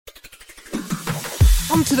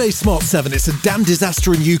On today's Smart 7, it's a damn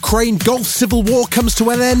disaster in Ukraine, Gulf civil war comes to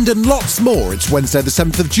an end, and lots more. It's Wednesday the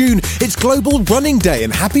 7th of June, it's Global Running Day,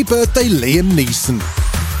 and happy birthday Liam Neeson.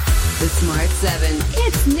 The Smart 7.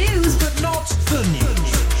 It's news, but Not the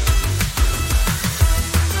news.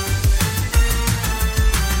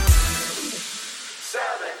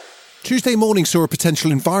 Tuesday morning saw a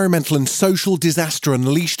potential environmental and social disaster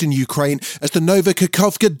unleashed in Ukraine as the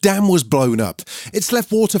Kakhovka dam was blown up. It's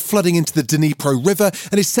left water flooding into the Dnipro River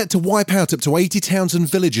and is set to wipe out up to 80 towns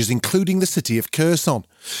and villages, including the city of Kherson.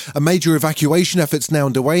 A major evacuation effort's now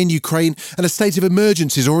underway in Ukraine, and a state of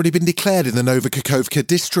emergency has already been declared in the Kakhovka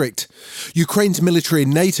district. Ukraine's military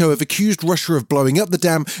and NATO have accused Russia of blowing up the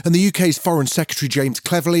dam, and the UK's Foreign Secretary James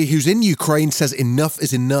Cleverly, who's in Ukraine, says enough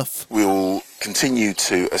is enough. We'll continue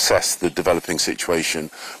to assess the developing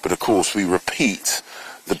situation, but of course we repeat,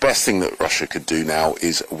 the best thing that Russia could do now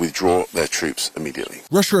is withdraw their troops immediately.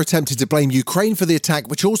 Russia attempted to blame Ukraine for the attack,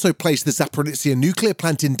 which also placed the Zaporizhzhia nuclear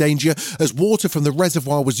plant in danger as water from the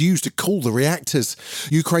reservoir was used to cool the reactors.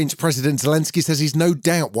 Ukraine's President Zelensky says he's no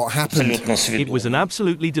doubt what happened. It was an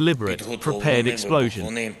absolutely deliberate, prepared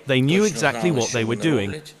explosion. They knew exactly what they were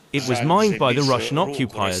doing. It was mined by the Russian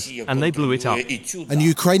occupiers, and they blew it up. And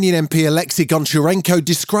Ukrainian MP Alexei Goncharenko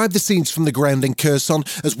described the scenes from the ground in Kherson,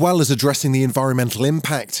 as well as addressing the environmental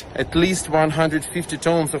impact. At least 150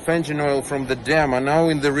 tons of engine oil from the dam are now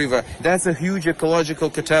in the river. That's a huge ecological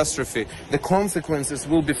catastrophe. The consequences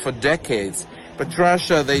will be for decades. But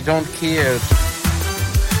Russia, they don't care.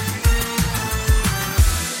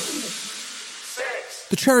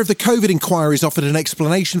 The chair of the COVID inquiry offered an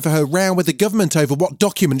explanation for her row with the government over what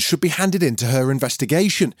documents should be handed into her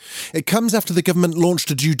investigation. It comes after the government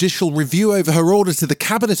launched a judicial review over her order to the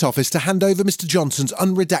Cabinet Office to hand over Mr Johnson's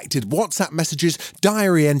unredacted WhatsApp messages,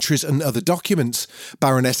 diary entries and other documents.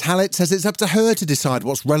 Baroness Hallett says it's up to her to decide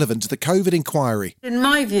what's relevant to the COVID inquiry. In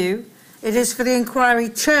my view, it is for the inquiry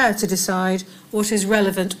chair to decide what is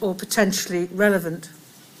relevant or potentially relevant.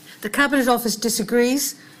 The Cabinet Office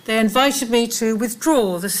disagrees. They invited me to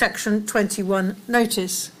withdraw the Section 21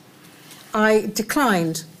 notice. I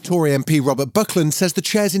declined. Tory MP Robert Buckland says the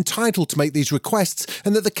chair's entitled to make these requests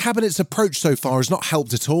and that the Cabinet's approach so far has not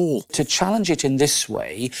helped at all. To challenge it in this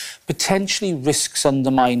way potentially risks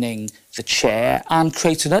undermining the chair and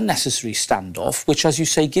creates an unnecessary standoff, which, as you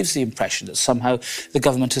say, gives the impression that somehow the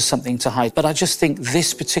government has something to hide. But I just think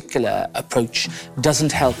this particular approach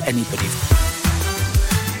doesn't help anybody.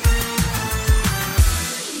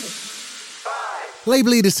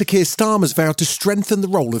 Labour leader Sir Keir Starmer's vowed to strengthen the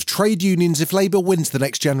role of trade unions if Labour wins the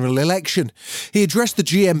next general election. He addressed the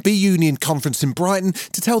GMB union conference in Brighton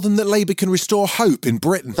to tell them that Labour can restore hope in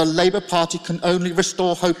Britain. The Labour Party can only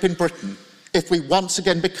restore hope in Britain if we once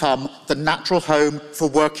again become the natural home for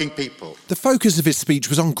working people. The focus of his speech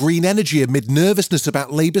was on green energy amid nervousness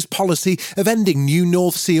about Labour's policy of ending new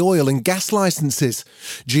North Sea oil and gas licences.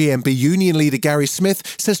 GMB union leader Gary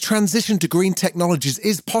Smith says transition to green technologies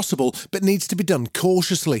is possible but needs to be done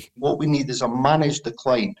cautiously. What we need is a managed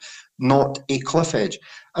decline, not a cliff edge.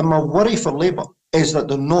 And my worry for Labour is that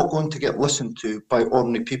they're not going to get listened to by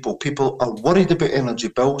ordinary people. People are worried about energy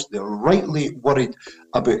bills. They're rightly worried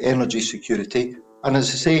about energy security. And as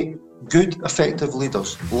I say, good, effective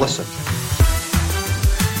leaders listen.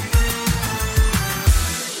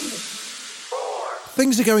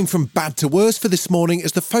 Things are going from bad to worse for this morning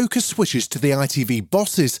as the focus switches to the ITV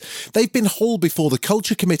bosses. They've been hauled before the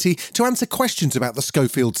Culture Committee to answer questions about the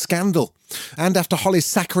Schofield scandal. And after Holly's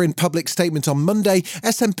saccharine public statement on Monday,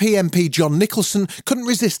 SNP MP John Nicholson couldn't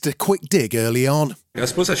resist a quick dig early on. I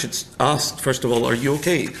suppose I should ask, first of all, are you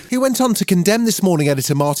okay? He went on to condemn This Morning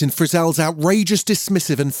editor Martin Frizzell's outrageous,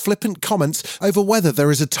 dismissive and flippant comments over whether there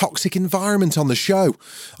is a toxic environment on the show.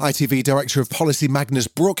 ITV Director of Policy Magnus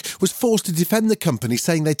Brook was forced to defend the company,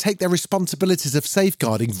 saying they take their responsibilities of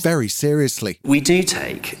safeguarding very seriously. We do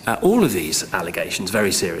take all of these allegations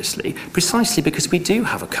very seriously, precisely because we do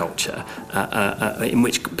have a culture in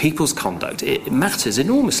which people's conduct, it matters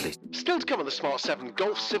enormously. Still to come on the Smart 7,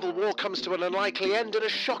 Gulf civil war comes to an unlikely end and a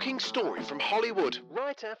shocking story from Hollywood.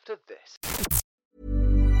 Right after this.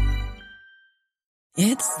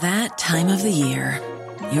 It's that time of the year.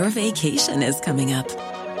 Your vacation is coming up.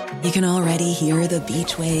 You can already hear the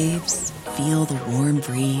beach waves, feel the warm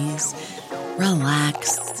breeze,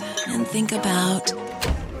 relax, and think about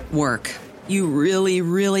work. You really,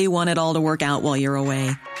 really want it all to work out while you're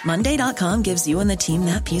away. Monday.com gives you and the team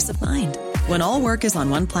that peace of mind. When all work is on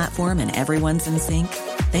one platform and everyone's in sync,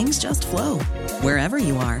 things just flow. Wherever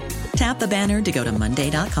you are, tap the banner to go to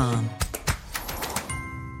Monday.com.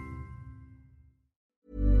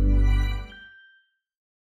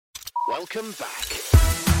 Welcome back.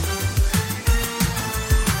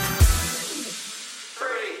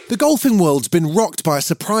 The golfing world's been rocked by a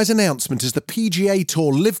surprise announcement as the PGA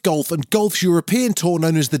Tour, Live Golf and Golf's European Tour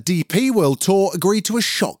known as the DP World Tour agreed to a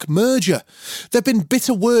shock merger. There have been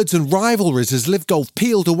bitter words and rivalries as Live Golf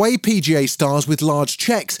peeled away PGA stars with large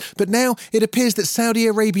cheques, but now it appears that Saudi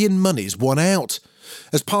Arabian money's won out.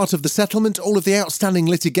 As part of the settlement, all of the outstanding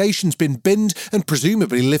litigation's been binned and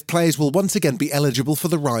presumably Live players will once again be eligible for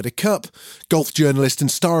the Ryder Cup. Golf journalist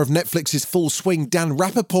and star of Netflix's Full Swing, Dan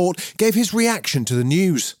Rappaport, gave his reaction to the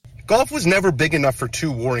news. Golf was never big enough for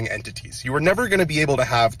two warring entities. You were never going to be able to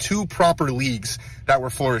have two proper leagues that were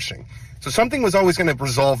flourishing. So something was always going to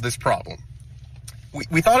resolve this problem.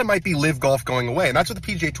 We thought it might be Live Golf going away, and that's what the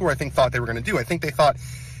PGA Tour, I think, thought they were going to do. I think they thought,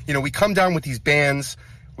 we come down with these bans,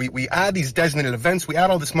 we add these designated events, we add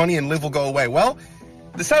all this money, and Live will go away. Well,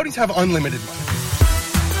 the Saudis have unlimited money.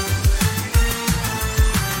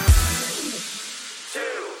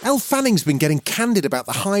 Elle Fanning's been getting candid about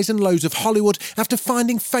the highs and lows of Hollywood after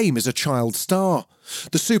finding fame as a child star.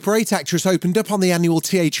 The Super 8 actress opened up on the annual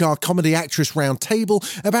THR Comedy Actress Roundtable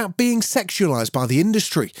about being sexualised by the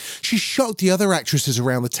industry. She shocked the other actresses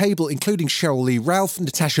around the table, including Cheryl Lee Ralph,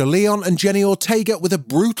 Natasha Lyonne and Jenny Ortega, with a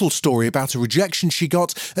brutal story about a rejection she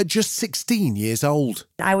got at just 16 years old.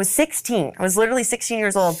 I was 16. I was literally 16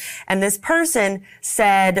 years old. And this person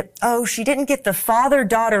said, oh, she didn't get the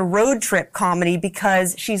father-daughter road trip comedy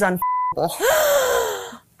because she's unf***able.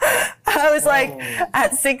 I was like,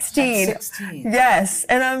 at 16. At 16. Yes.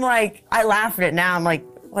 And I'm like, I laugh at it now. I'm like,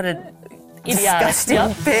 what a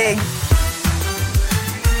disgusting pig.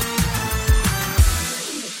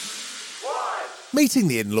 Meeting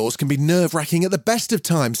the in-laws can be nerve-wracking at the best of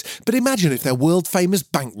times, but imagine if they're world-famous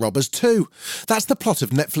bank robbers too. That's the plot of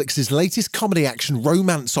Netflix's latest comedy action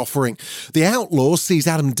romance offering. The Outlaws sees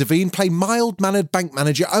Adam Devine play mild-mannered bank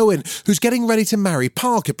manager Owen, who's getting ready to marry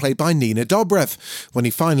Parker, played by Nina Dobrev. When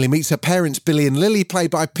he finally meets her parents, Billy and Lily,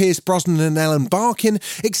 played by Pierce Brosnan and Ellen Barkin,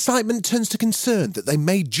 excitement turns to concern that they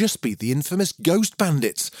may just be the infamous Ghost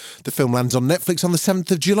Bandits. The film lands on Netflix on the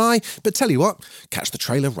 7th of July, but tell you what, catch the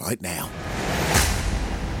trailer right now.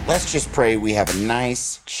 Let's just pray we have a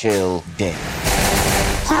nice, chill day.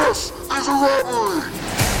 This is a robbery!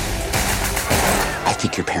 I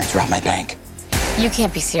think your parents robbed my bank. You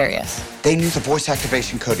can't be serious. They knew the voice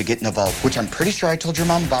activation code to get in the vault, which I'm pretty sure I told your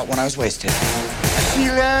mom about when I was wasted. She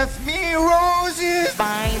left me roses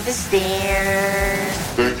by the stairs.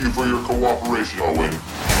 Thank you for your cooperation, Owen.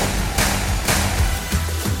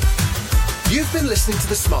 You've been listening to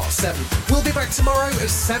The Smart 7. We'll be back tomorrow at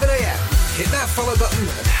 7 a.m. Hit that follow button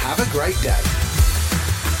and have a great day.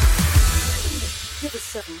 Give us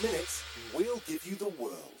 7 minutes and we'll give you the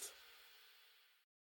world.